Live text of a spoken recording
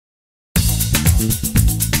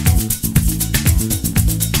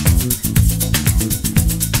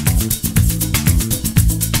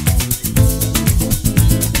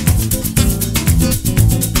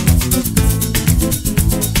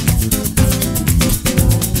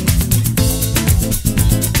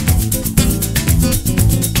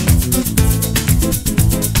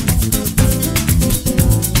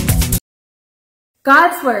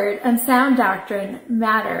God's Word and sound doctrine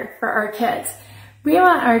matter for our kids. We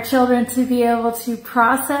want our children to be able to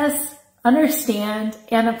process, understand,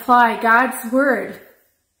 and apply God's Word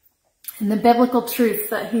and the biblical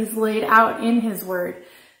truths that He's laid out in His Word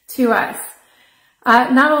to us.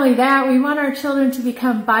 Not only that, we want our children to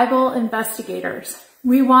become Bible investigators.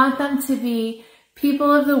 We want them to be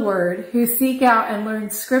people of the Word who seek out and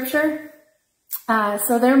learn Scripture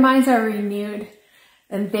so their minds are renewed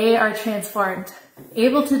and they are transformed,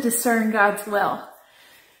 able to discern God's will.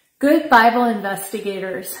 Good Bible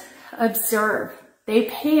investigators observe. They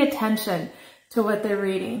pay attention to what they're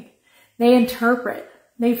reading. They interpret.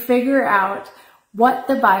 They figure out what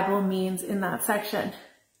the Bible means in that section.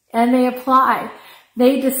 And they apply.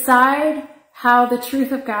 They decide how the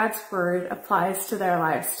truth of God's Word applies to their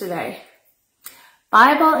lives today.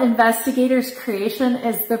 Bible Investigators Creation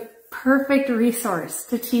is the perfect resource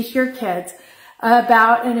to teach your kids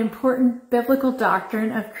about an important biblical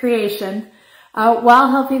doctrine of creation while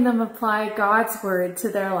helping them apply God's Word to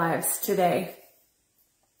their lives today.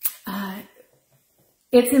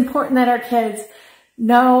 It's important that our kids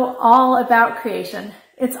know all about creation.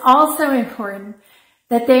 It's also important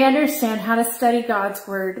that they understand how to study God's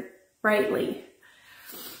Word rightly.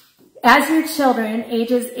 As your children,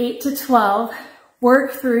 ages 8 to 12,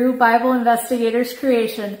 work through Bible Investigators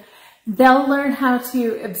Creation, they'll learn how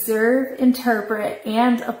to observe, interpret,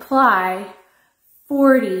 and apply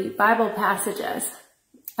 40 Bible passages.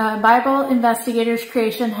 Bible Investigators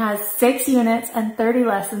Creation has 6 units and 30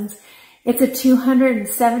 lessons. It's a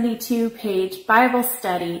 272-page Bible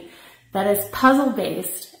study that is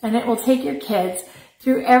puzzle-based, and it will take your kids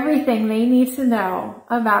through everything they need to know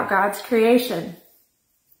about God's creation.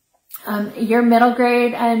 Your middle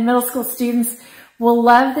grade and middle school students will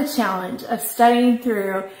love the challenge of studying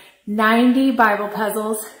through 90 Bible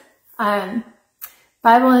puzzles.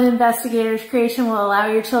 Bible Investigators Creation will allow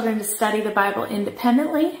your children to study the Bible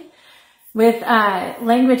independently with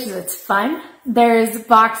language that's fun. There's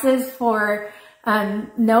boxes for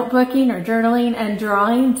notebooking or journaling and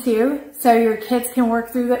drawing too, so your kids can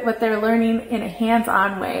work through what they're learning in a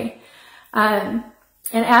hands-on way. And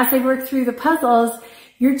as they work through the puzzles,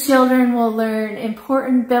 your children will learn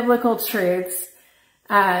important biblical truths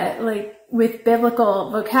like with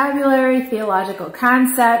biblical vocabulary, theological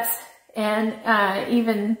concepts, and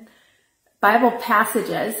even Bible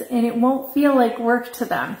passages, and it won't feel like work to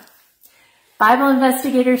them. Bible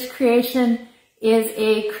Investigators Creation is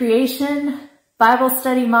a creation Bible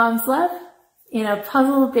study moms love in a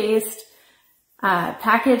puzzle-based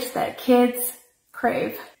package that kids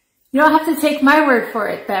crave. You don't have to take my word for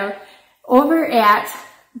it, though. Over at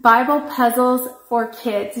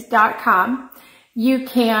BiblePuzzlesForKids.com, you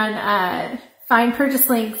can find purchase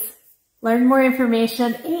links, learn more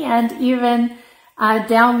information, and even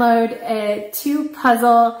download a 2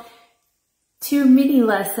 mini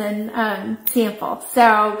lesson sample.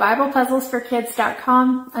 So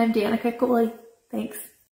BiblePuzzlesForKids.com. I'm Danica Cooley. Thanks.